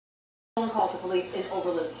Phone call to police in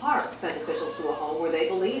Overland Park sent officials to a home where they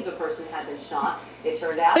believed the person had been shot. It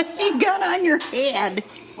turned out you got on your head.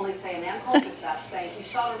 Police say a man called dispatch saying he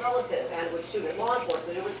shot a relative and would shoot at law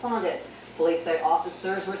enforcement who responded. Police say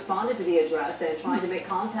officers responded to the address and tried to make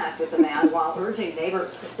contact with the man while urging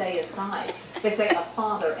neighbors to stay inside. They say a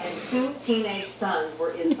father and two teenage sons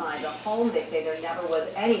were inside the home. They say there never was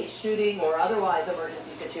any shooting or otherwise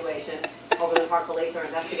emergency situation. Overland Park police are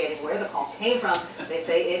investigating where the call came from. They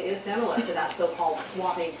say it is similar to that so-called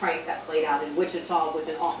swatting prank that played out in Wichita with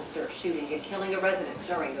an officer shooting and killing a resident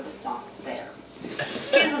during the response there.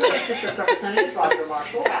 Kansas State District Representative Roger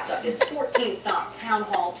Marshall wrapped up his 14-stop town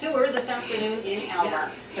hall tour this afternoon in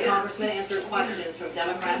Alma. The congressman answered questions from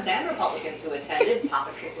Democrats and Republicans who attended.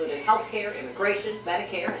 Topics included health care, immigration,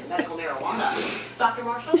 Medicare, and medical marijuana. Dr.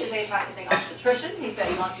 Marshall is a practicing obstetrician. He said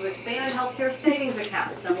he wants to expand health care savings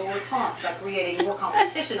accounts and lower costs by creating more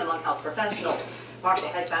competition among health professionals. Marshall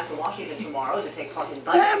heads back to Washington tomorrow to take part in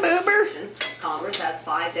budget discussions. Congress has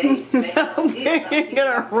 5 days to make a You're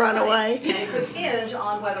gonna run away. And it could hinge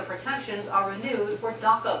on whether protections are renewed for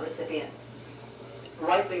DACA recipients. The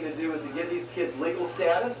right thing to do is to give these kids legal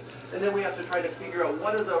status, and then we have to try to figure out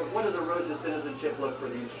what does a road to citizenship look for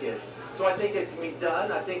these kids. So I think it can be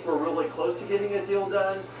done. I think we're really close to getting a deal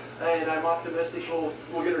done, and I'm optimistic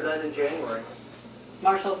we'll get her done in January.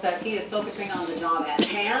 Marshall says he is focusing on the job at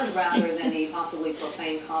hand rather than the possibly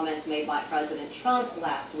profane comments made by President Trump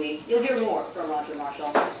last week. You'll hear more from Roger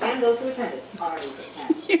Marshall and those who attended on our news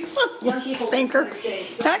at 10. You stinker.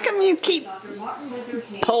 How come you keep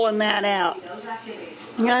pulling that out?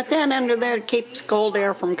 You got that under there to keep the cold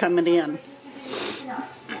air from coming in.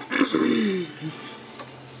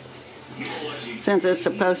 Since it's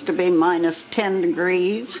supposed to be minus 10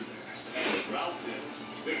 degrees.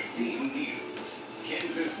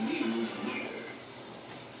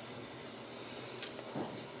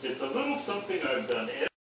 It's a little something I've done.